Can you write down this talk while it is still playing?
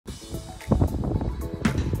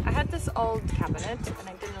old cabinet and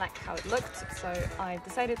I didn't like how it looked, so I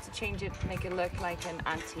decided to change it, make it look like an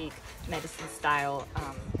antique medicine style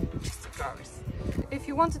chest of drawers. If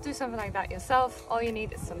you want to do something like that yourself, all you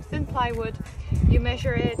need is some thin plywood. You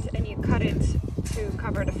measure it and you cut it to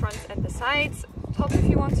cover the front and the sides, top if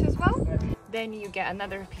you want to as well. Then you get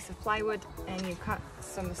another piece of plywood and you cut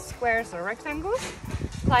some squares or rectangles,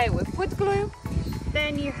 apply it with wood glue.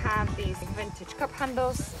 Then you have these vintage cup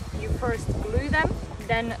handles. You first glue them,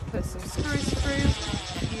 then put some screws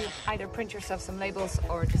through. You either print yourself some labels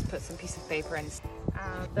or just put some piece of paper in.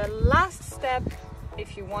 The last step,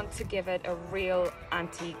 if you want to give it a real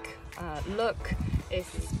antique look, is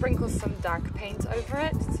sprinkle some dark paint over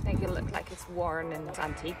it to make it look like it's worn and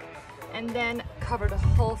antique. And then cover the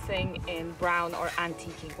whole thing in brown or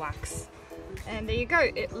antique wax. And there you go,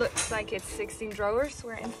 it looks like it's 16 drawers,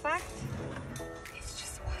 where in fact